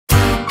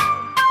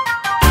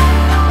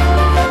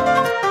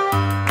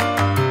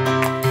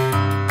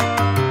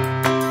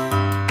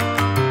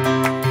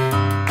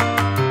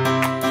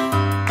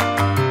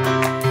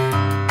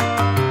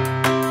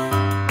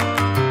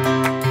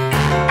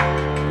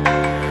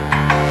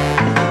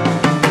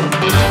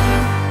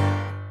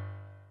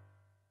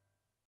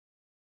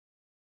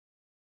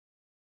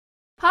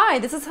Hi,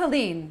 this is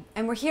Helene,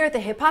 and we're here at the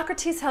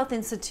Hippocrates Health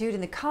Institute in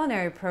the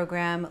culinary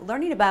program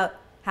learning about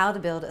how to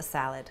build a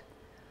salad.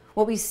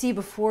 What we see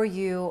before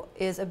you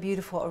is a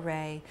beautiful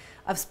array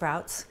of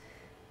sprouts,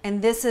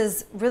 and this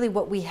is really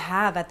what we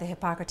have at the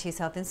Hippocrates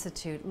Health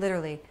Institute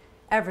literally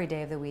every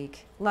day of the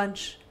week,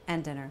 lunch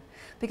and dinner,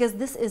 because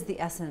this is the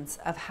essence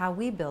of how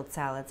we build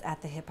salads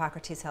at the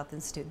Hippocrates Health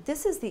Institute.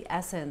 This is the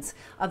essence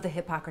of the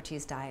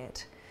Hippocrates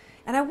diet.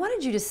 And I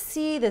wanted you to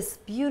see this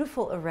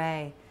beautiful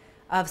array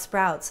of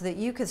sprouts so that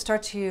you could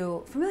start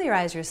to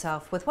familiarize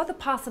yourself with what the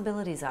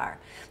possibilities are.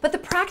 But the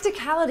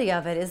practicality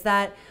of it is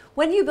that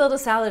when you build a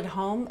salad at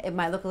home, it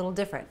might look a little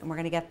different, and we're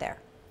going to get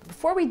there. But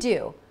before we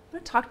do, I'm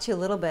going to talk to you a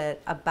little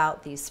bit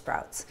about these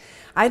sprouts.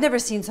 I've never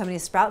seen so many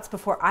sprouts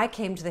before I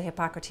came to the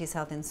Hippocrates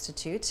Health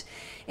Institute.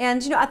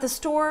 And at the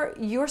store,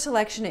 your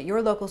selection at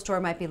your local store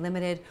might be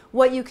limited.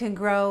 What you can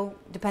grow,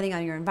 depending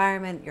on your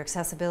environment, your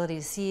accessibility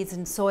to seeds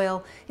and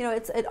soil,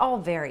 it all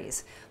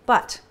varies.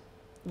 But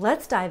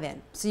let's dive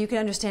in so you can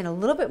understand a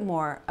little bit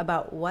more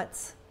about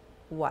what's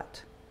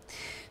what.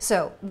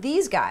 So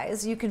these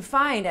guys you can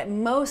find at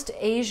most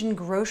Asian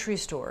grocery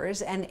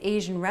stores and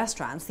Asian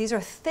restaurants. These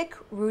are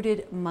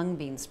thick-rooted mung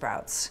bean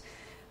sprouts,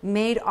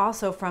 made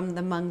also from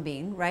the mung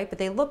bean, right? But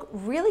they look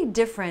really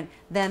different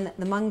than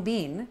the mung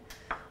bean,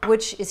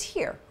 which is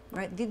here,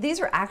 right? These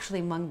are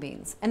actually mung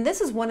beans. And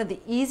this is one of the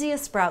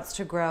easiest sprouts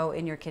to grow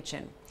in your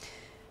kitchen.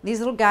 These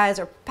little guys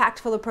are packed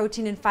full of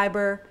protein and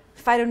fiber,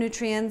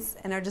 phytonutrients,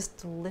 and are just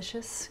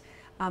delicious,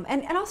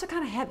 and also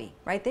kind of heavy,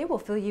 right? They will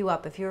fill you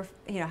up. If you're,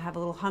 have a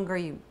little hunger,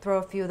 you throw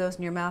a few of those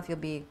in your mouth, you'll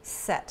be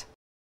set.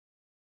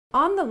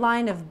 On the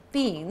line of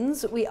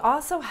beans, we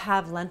also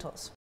have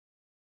lentils.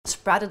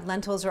 Sprouted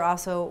lentils are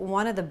also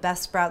one of the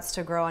best sprouts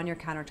to grow on your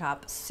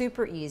countertop.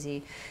 Super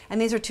easy. And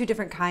these are two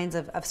different kinds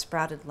of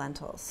sprouted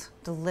lentils.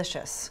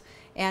 Delicious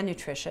and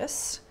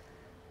nutritious.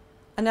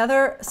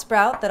 Another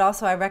sprout that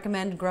also I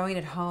recommend growing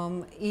at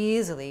home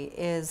easily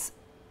is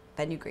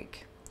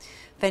fenugreek.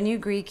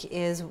 Fenugreek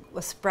is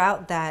a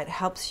sprout that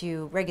helps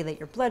you regulate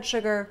your blood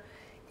sugar,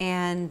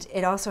 and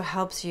it also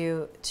helps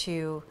you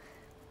to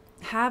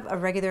have a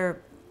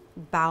regular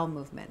bowel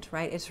movement,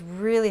 right? It's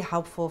really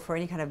helpful for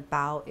any kind of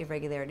bowel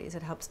irregularities.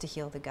 It helps to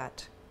heal the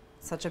gut.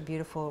 Such a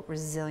beautiful,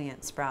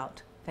 resilient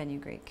sprout,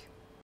 fenugreek.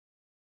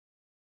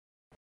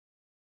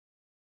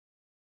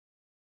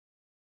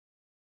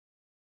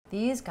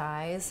 These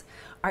guys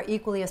are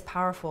equally as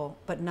powerful,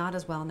 but not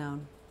as well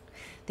known.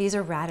 These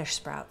are radish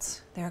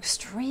sprouts. They're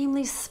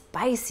extremely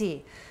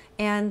spicy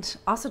and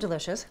also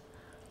delicious.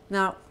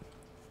 Now,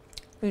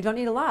 you don't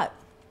need a lot,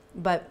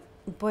 but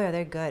boy, are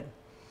they good.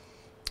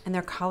 And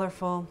they're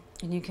colorful,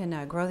 and you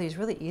can grow these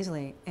really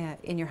easily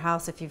in your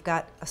house if you've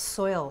got a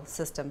soil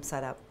system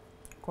set up.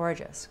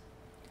 Gorgeous.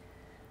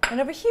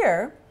 And over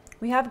here,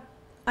 we have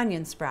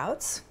onion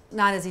sprouts.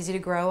 Not as easy to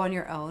grow on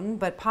your own,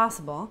 but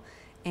possible.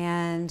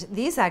 And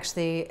these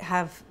actually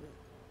have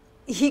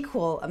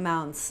equal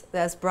amounts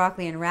as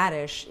broccoli and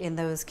radish in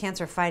those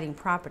cancer-fighting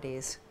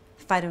properties,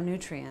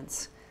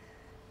 phytonutrients,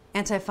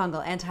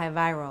 antifungal,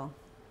 antiviral,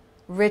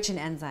 rich in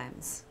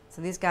enzymes.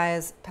 So these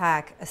guys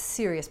pack a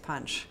serious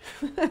punch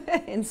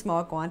in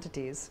small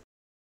quantities.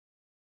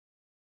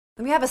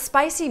 Then we have a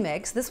spicy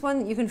mix. This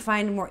one you can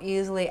find more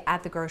easily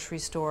at the grocery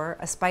store,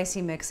 a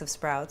spicy mix of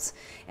sprouts.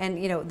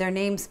 And their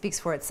name speaks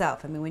for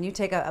itself. I mean, when you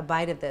take a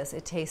bite of this,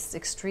 it tastes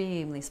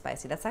extremely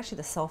spicy. That's actually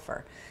the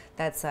sulfur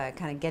that's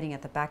kind of getting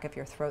at the back of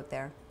your throat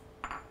there.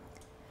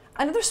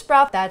 Another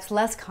sprout that's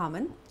less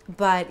common,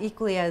 but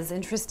equally as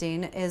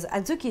interesting, is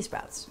adzuki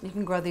sprouts. You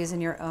can grow these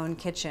in your own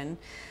kitchen.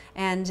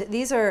 And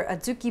these are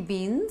adzuki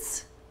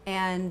beans,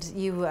 and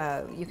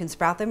you can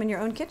sprout them in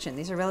your own kitchen.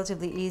 These are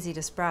relatively easy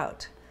to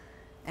sprout.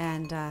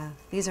 And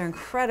these are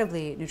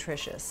incredibly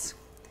nutritious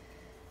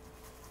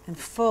and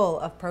full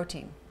of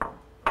protein.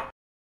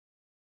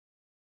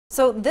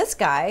 So this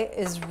guy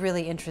is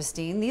really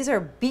interesting. These are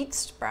beet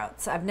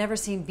sprouts. I've never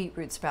seen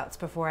beetroot sprouts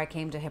before I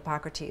came to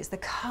Hippocrates. The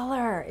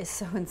color is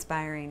so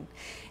inspiring.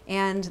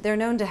 And they're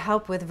known to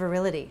help with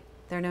virility.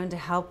 They're known to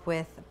help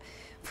with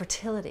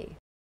fertility.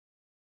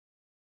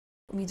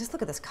 I mean, just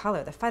look at this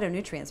color, the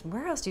phytonutrients.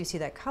 Where else do you see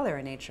that color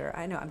in nature?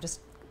 I know, I'm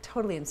just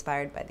totally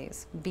inspired by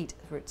these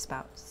beetroot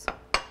sprouts.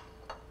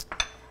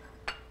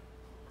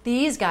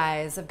 These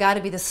guys have got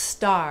to be the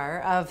star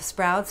of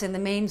sprouts in the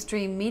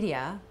mainstream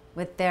media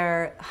with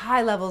their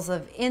high levels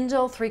of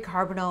indole,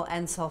 3-carbonyl,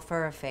 and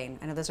sulforaphane.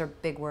 I know those are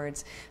big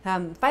words.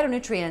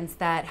 Phytonutrients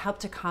that help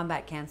to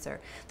combat cancer.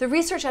 The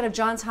research out of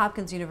Johns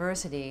Hopkins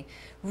University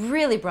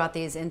really brought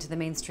these into the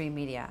mainstream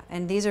media.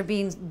 And these are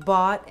being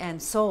bought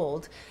and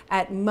sold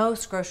at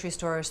most grocery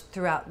stores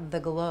throughout the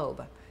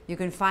globe. You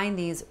can find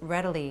these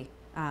readily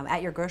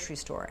at your grocery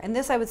store. And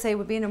this, I would say,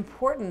 would be an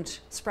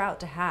important sprout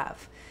to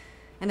have.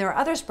 And there are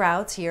other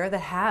sprouts here that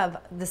have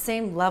the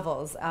same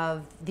levels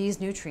of these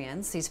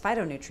nutrients, these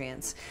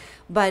phytonutrients,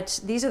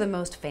 but these are the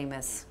most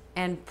famous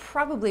and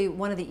probably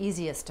one of the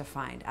easiest to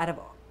find out of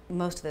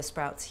most of the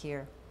sprouts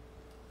here.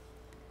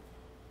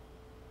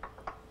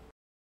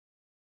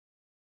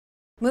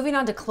 Moving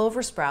on to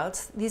clover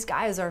sprouts, these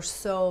guys are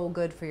so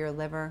good for your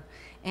liver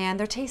and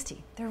they're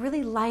tasty. They're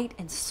really light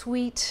and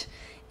sweet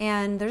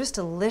and they're just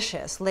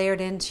delicious,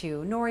 layered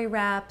into nori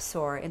wraps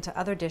or into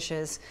other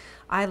dishes.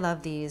 I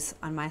love these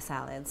on my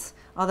salads,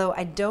 although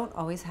I don't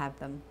always have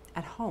them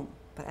at home,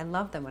 but I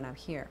love them when I'm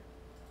here.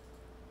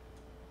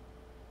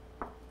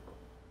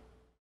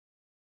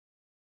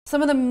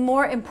 Some of the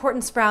more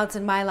important sprouts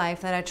in my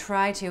life that I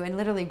try to and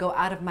literally go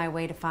out of my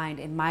way to find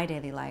in my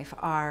daily life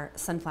are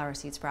sunflower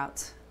seed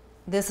sprouts.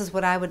 This is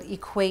what I would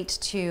equate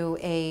to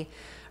a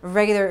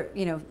regular,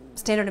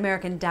 standard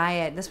American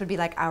diet. This would be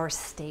like our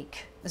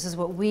steak. This is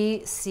what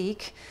we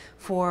seek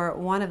for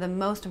one of the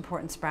most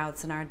important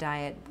sprouts in our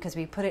diet because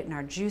we put it in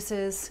our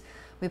juices,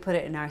 we put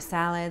it in our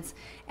salads.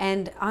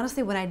 And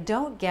honestly, when I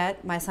don't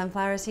get my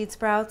sunflower seed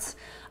sprouts,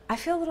 I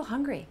feel a little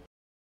hungry.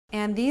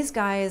 And these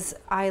guys,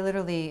 I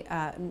literally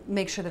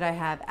make sure that I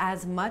have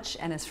as much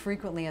and as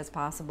frequently as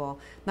possible,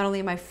 not only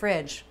in my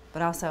fridge,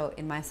 but also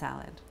in my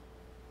salad.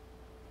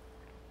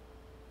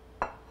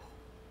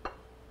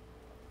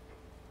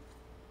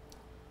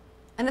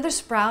 Another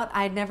sprout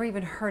I'd never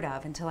even heard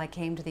of until I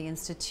came to the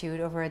Institute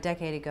over a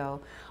decade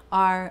ago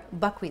are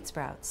buckwheat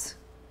sprouts.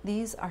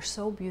 These are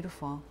so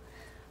beautiful.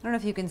 I don't know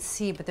if you can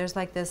see, but there's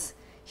like this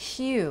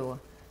hue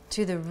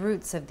to the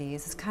roots of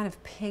these. It's kind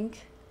of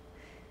pink.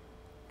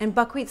 And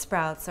buckwheat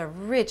sprouts are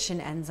rich in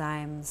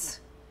enzymes,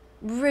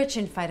 rich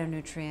in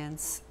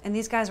phytonutrients, and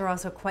these guys are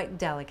also quite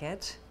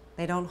delicate.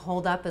 They don't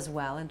hold up as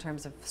well in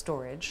terms of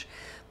storage,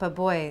 but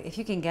boy, if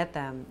you can get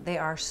them, they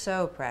are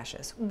so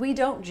precious. We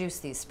don't juice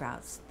these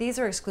sprouts. These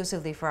are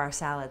exclusively for our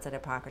salads at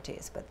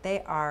Hippocrates, but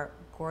they are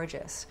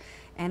gorgeous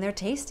and they're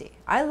tasty.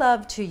 I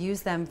love to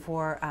use them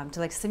for to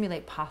like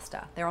simulate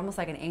pasta. They're almost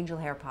like an angel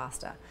hair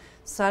pasta.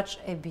 Such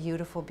a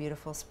beautiful,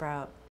 beautiful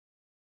sprout.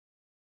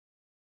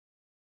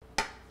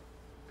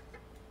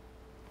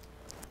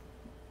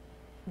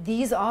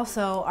 These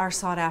also are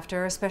sought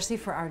after, especially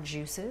for our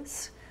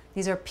juices.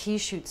 These are pea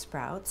shoot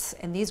sprouts,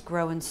 and these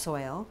grow in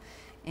soil.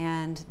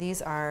 And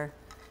these are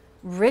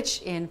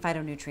rich in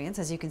phytonutrients,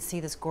 as you can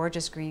see, this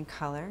gorgeous green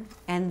color,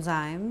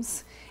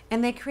 enzymes,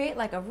 and they create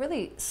like a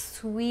really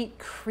sweet,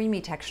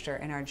 creamy texture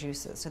in our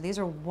juices. So these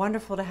are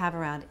wonderful to have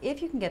around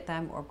if you can get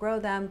them or grow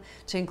them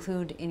to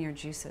include in your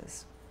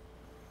juices.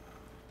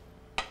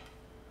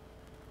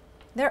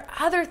 There are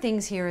other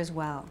things here as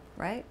well,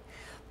 right?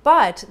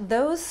 But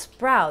those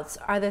sprouts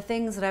are the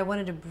things that I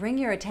wanted to bring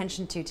your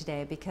attention to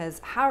today,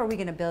 because how are we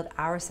going to build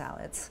our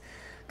salads?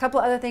 A couple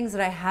other things that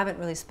I haven't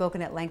really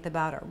spoken at length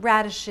about are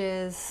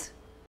radishes,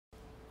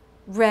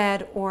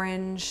 red,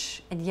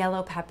 orange, and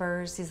yellow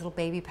peppers, these little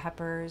baby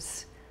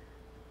peppers.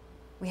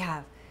 We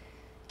have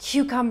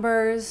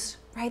cucumbers,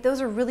 right? Those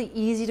are really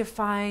easy to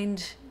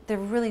find. They're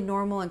really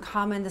normal and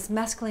common. This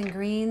mesclun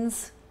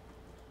greens,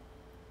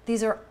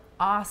 these are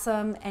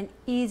awesome and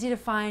easy to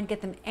find.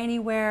 Get them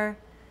anywhere.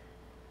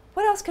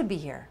 What else could be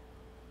here,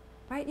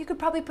 right? You could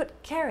probably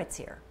put carrots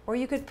here, or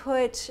you could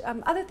put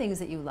other things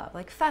that you love,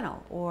 like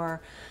fennel, or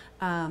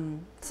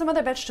some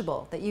other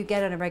vegetable that you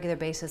get on a regular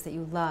basis that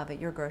you love at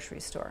your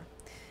grocery store.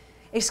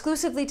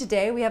 Exclusively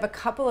today, we have a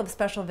couple of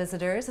special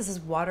visitors. This is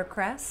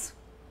watercress.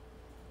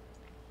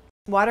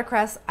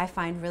 Watercress I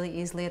find really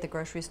easily at the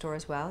grocery store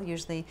as well,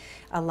 usually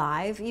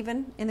alive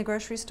even in the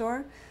grocery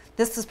store.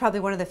 This is probably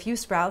one of the few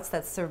sprouts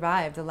that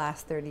survived the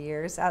last 30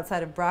 years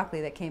outside of broccoli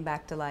that came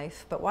back to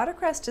life. But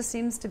watercress just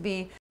seems to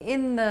be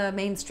in the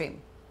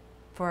mainstream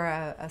for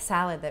a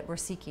salad that we're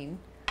seeking.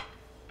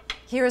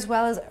 Here as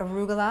well as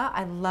arugula.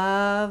 I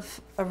love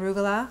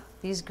arugula,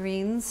 these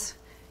greens.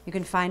 You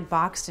can find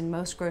boxed in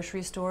most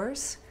grocery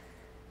stores.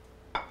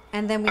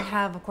 And then we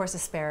have, of course,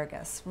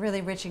 asparagus, really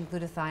rich in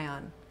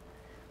glutathione.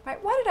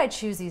 Right? Why did I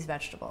choose these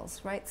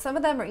vegetables, right? Some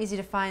of them are easy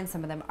to find,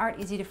 some of them aren't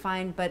easy to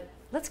find, but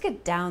let's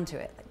get down to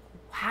it.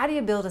 How do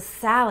you build a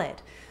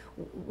salad?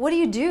 What do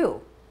you do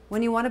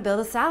when you want to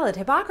build a salad,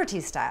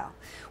 Hippocrates style?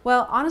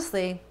 Well,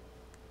 honestly,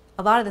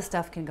 a lot of this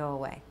stuff can go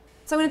away.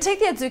 So I'm going to take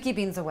the adzuki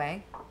beans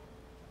away.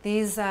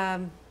 These,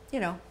 I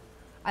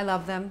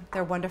love them.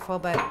 They're wonderful,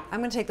 but I'm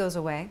going to take those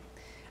away.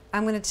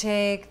 I'm going to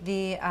take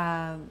the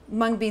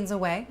mung beans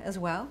away as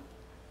well,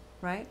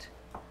 right?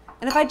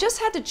 And if I just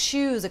had to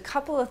choose a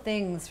couple of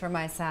things for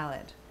my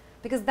salad,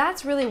 because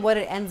that's really what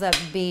it ends up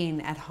being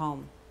at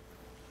home.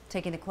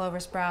 Taking the clover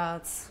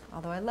sprouts,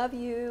 although I love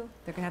you,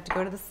 they're gonna have to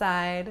go to the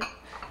side.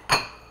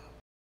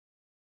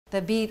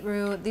 The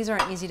beetroot, these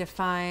aren't easy to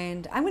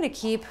find. I'm gonna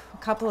keep a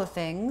couple of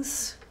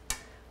things,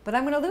 but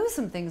I'm gonna lose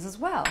some things as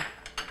well.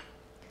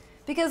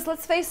 Because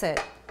let's face it,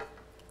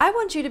 I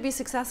want you to be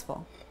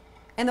successful.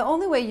 And the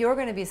only way you're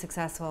gonna be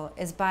successful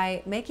is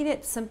by making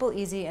it simple,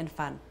 easy, and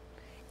fun.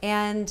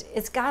 And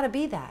it's gotta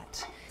be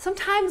that.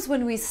 Sometimes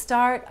when we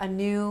start a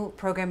new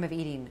program of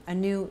eating, a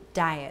new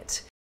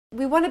diet,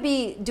 we want to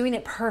be doing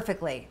it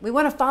perfectly. We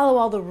want to follow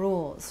all the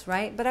rules,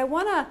 right? But I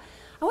want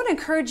to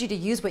encourage you to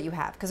use what you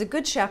have, because a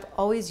good chef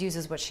always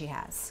uses what she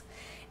has.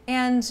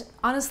 And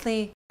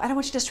honestly, I don't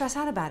want you to stress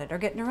out about it or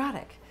get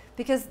neurotic,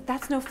 because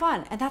that's no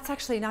fun, and that's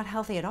actually not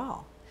healthy at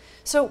all.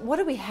 So what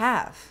do we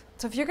have?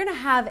 So if you're going to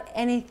have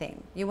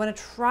anything, you want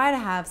to try to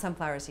have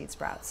sunflower seed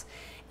sprouts.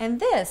 And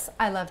this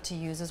I love to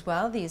use as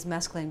well, these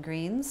mesclun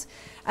greens,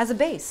 as a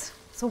base.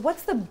 So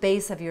what's the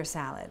base of your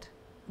salad?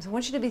 So I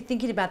want you to be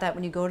thinking about that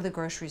when you go to the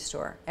grocery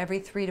store. Every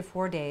 3 to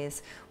 4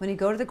 days, when you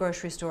go to the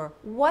grocery store,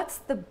 what's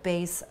the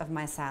base of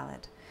my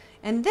salad?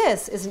 And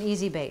this is an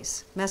easy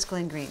base,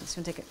 mesclun greens.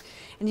 You take it,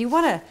 and you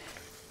want to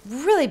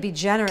really be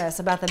generous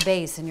about the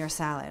base in your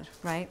salad,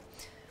 right?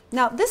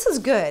 Now, this is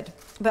good,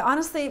 but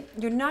honestly,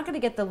 you're not going to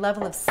get the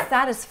level of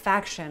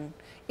satisfaction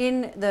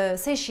in the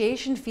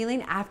satiation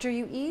feeling after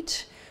you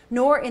eat,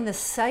 nor in the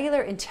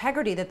cellular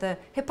integrity that the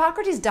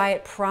Hippocrates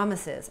diet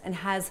promises and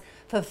has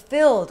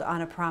fulfilled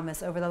on a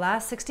promise over the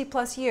last 60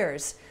 plus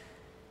years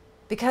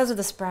because of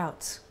the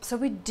sprouts. So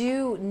we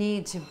do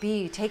need to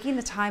be taking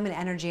the time and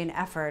energy and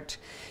effort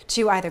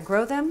to either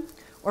grow them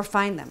or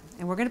find them.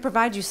 And we're going to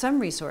provide you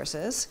some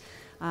resources,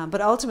 but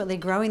ultimately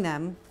growing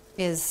them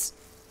is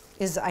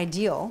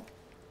ideal.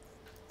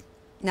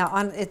 Now,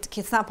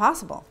 it's not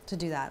possible to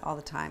do that all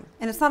the time.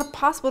 And it's not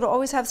possible to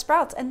always have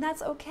sprouts, and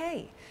that's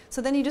okay.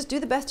 So then you just do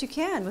the best you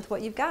can with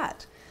what you've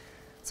got.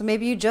 So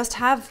maybe you just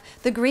have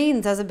the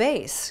greens as a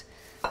base.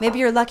 Maybe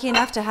you're lucky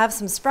enough to have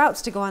some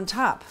sprouts to go on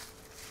top.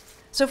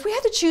 So if we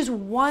had to choose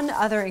one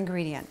other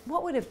ingredient,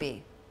 what would it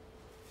be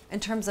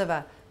in terms of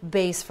a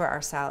base for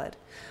our salad?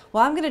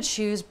 Well, I'm going to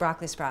choose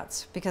broccoli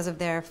sprouts because of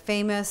their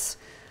famous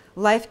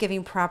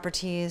life-giving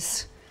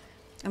properties.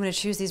 I'm going to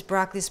choose these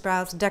broccoli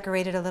sprouts,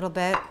 decorated a little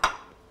bit.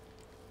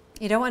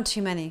 You don't want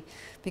too many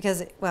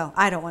because, well,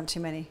 I don't want too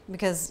many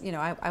because, you know,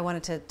 I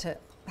want it to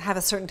have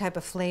a certain type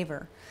of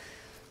flavor.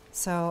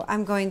 So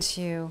I'm going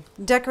to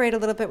decorate a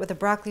little bit with the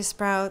broccoli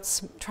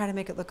sprouts, try to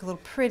make it look a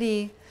little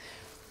pretty.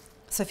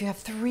 So if you have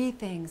 3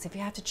 things, if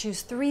you have to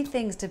choose 3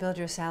 things to build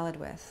your salad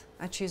with,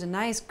 I choose a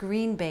nice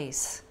green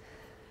base.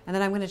 And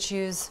then I'm going to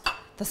choose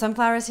the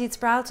sunflower seed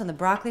sprouts and the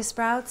broccoli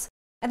sprouts.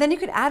 And then you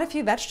could add a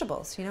few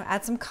vegetables, you know,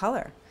 add some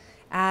color.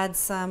 Add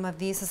some of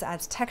these, this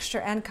adds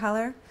texture and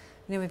color.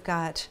 You know, we've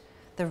got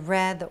the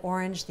red, the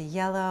orange, the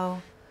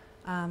yellow.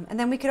 And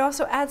then we could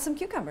also add some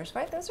cucumbers,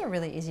 right? Those are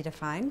really easy to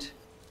find.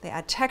 They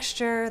add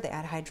texture, they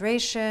add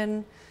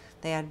hydration,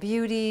 they add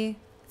beauty.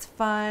 It's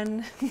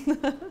fun.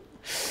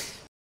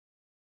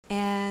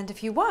 And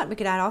if you want, we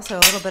could add also a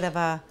little bit of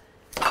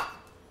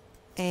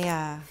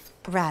a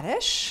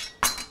radish,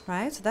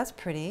 right? So that's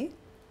pretty.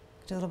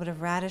 Do a little bit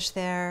of radish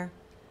there.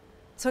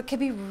 So it could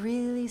be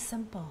really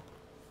simple.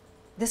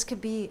 This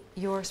could be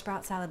your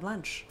sprout salad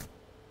lunch.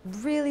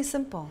 Really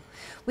simple.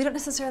 We don't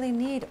necessarily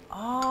need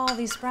all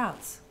these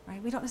sprouts,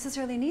 right? We don't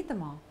necessarily need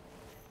them all.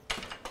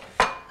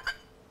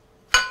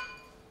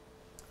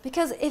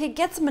 Because if it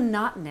gets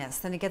monotonous,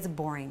 then it gets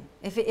boring.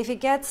 If it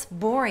gets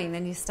boring,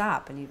 then you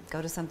stop and you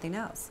go to something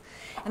else.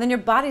 And then your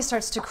body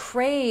starts to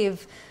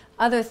crave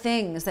other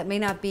things that may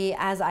not be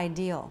as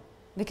ideal.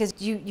 Because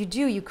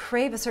you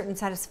crave a certain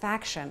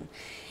satisfaction.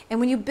 And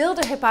when you build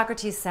a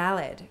Hippocrates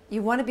salad,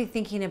 you want to be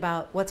thinking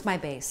about what's my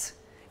base.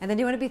 And then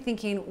you want to be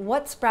thinking,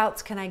 what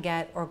sprouts can I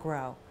get or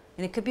grow?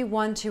 And it could be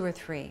 1, 2, or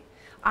 3.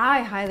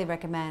 I highly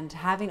recommend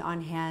having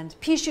on hand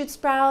pea shoot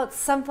sprouts,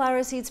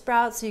 sunflower seed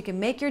sprouts, so you can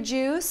make your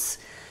juice.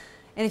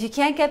 And if you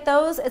can't get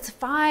those, it's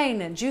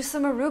fine. Juice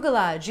some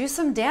arugula, juice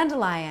some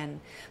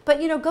dandelion.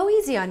 But, you know, go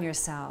easy on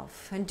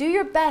yourself and do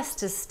your best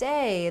to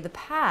stay the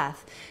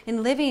path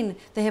in living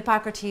the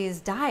Hippocrates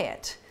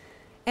diet.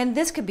 And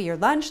this could be your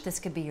lunch, this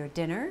could be your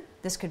dinner,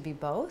 this could be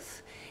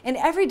both. And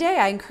every day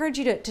I encourage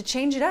you to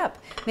change it up.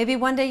 Maybe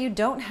one day you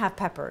don't have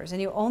peppers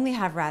and you only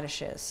have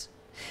radishes.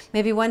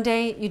 Maybe one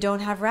day you don't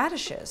have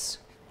radishes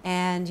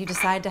and you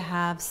decide to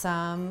have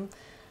some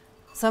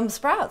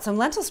sprouts, some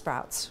lentil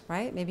sprouts,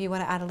 right? Maybe you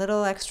want to add a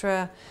little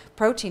extra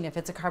protein if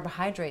it's a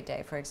carbohydrate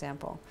day, for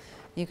example.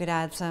 You could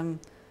add some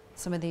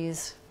of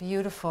these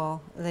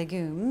beautiful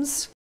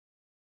legumes.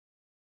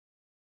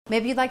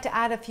 Maybe you'd like to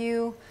add a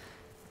few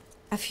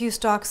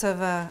stalks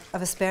of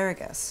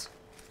asparagus,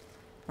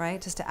 right?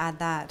 Just to add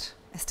that.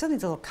 It still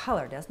needs a little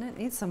color, doesn't it? It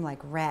needs some like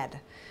red.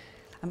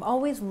 I'm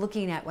always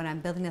looking at, when I'm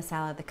building a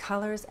salad, the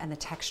colors and the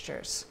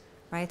textures,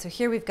 right? So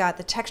here we've got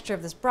the texture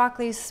of this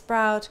broccoli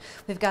sprout,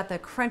 we've got the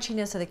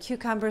crunchiness of the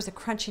cucumbers, the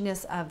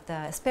crunchiness of the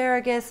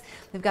asparagus,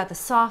 we've got the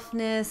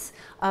softness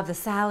of the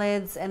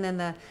salads, and then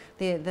the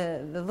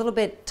little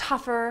bit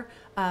tougher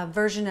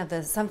version of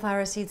the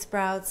sunflower seed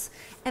sprouts.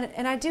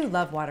 And I do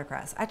love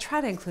watercress. I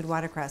try to include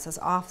watercress as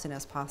often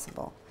as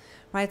possible,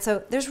 right?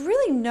 So there's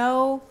really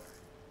no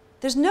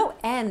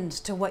end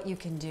to what you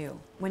can do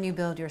when you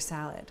build your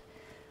salad.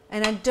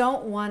 And I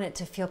don't want it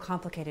to feel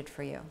complicated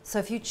for you. So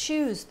if you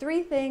choose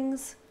 3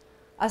 things,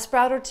 a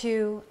sprout or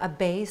 2, a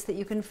base that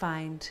you can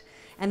find,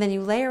 and then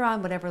you layer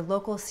on whatever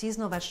local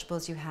seasonal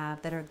vegetables you have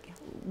that are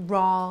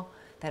raw,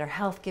 that are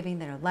health-giving,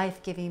 that are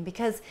life-giving,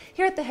 because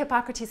here at the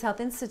Hippocrates Health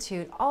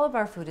Institute, all of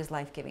our food is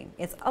life-giving.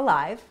 It's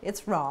alive,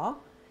 it's raw,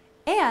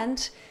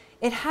 and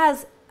it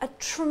has a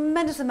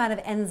tremendous amount of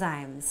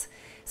enzymes.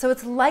 So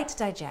it's light to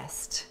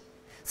digest,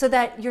 so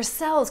that your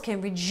cells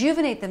can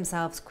rejuvenate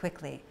themselves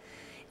quickly.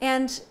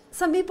 And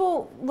some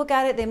people look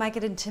at it, they might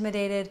get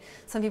intimidated.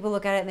 Some people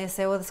look at it and they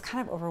say, well, it's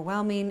kind of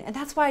overwhelming. And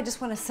that's why I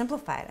just want to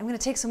simplify it. I'm going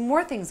to take some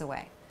more things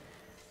away.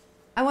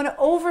 I want to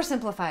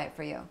oversimplify it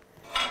for you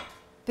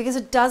because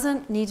it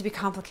doesn't need to be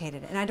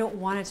complicated, and I don't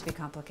want it to be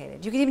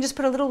complicated. You can even just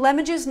put a little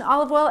lemon juice and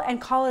olive oil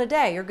and call it a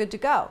day. You're good to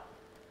go,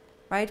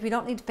 right? We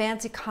don't need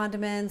fancy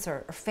condiments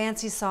or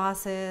fancy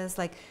sauces.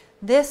 Like,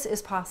 this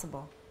is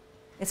possible.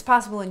 It's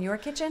possible in your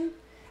kitchen,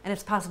 and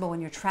it's possible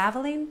when you're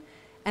traveling,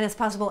 and it's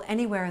possible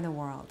anywhere in the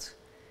world.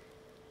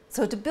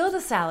 So to build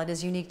a salad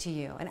is unique to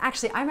you. And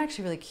actually, I'm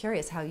actually really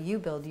curious how you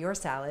build your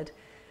salad.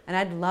 And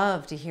I'd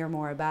love to hear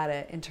more about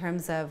it in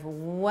terms of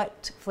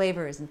what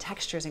flavors and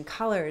textures and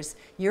colors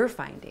you're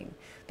finding,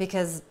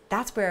 because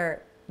that's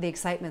where the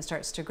excitement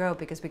starts to grow,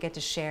 because we get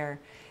to share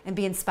and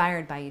be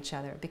inspired by each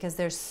other, because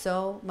there's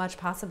so much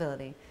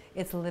possibility.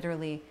 It's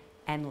literally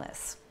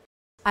endless.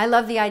 I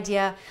love the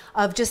idea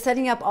of just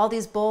setting up all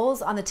these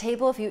bowls on the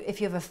table if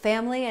you have a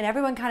family and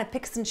everyone kind of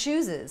picks and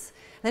chooses.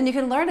 Then you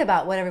can learn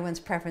about what everyone's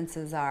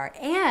preferences are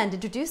and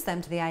introduce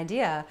them to the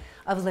idea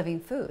of living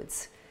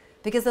foods.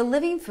 Because the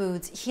Living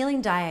Foods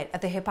Healing Diet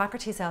of the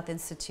Hippocrates Health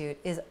Institute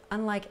is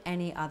unlike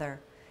any other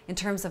in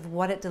terms of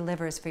what it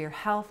delivers for your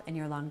health and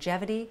your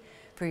longevity,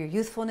 for your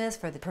youthfulness,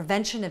 for the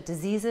prevention of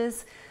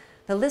diseases.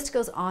 The list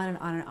goes on and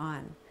on and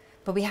on.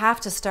 But we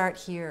have to start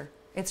here.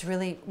 It's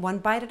really one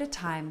bite at a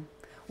time,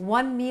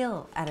 one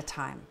meal at a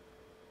time.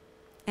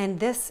 And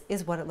this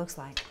is what it looks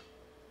like.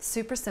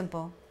 Super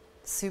simple,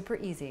 super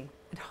easy,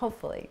 and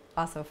hopefully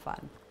also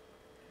fun.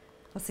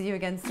 We'll see you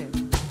again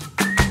soon.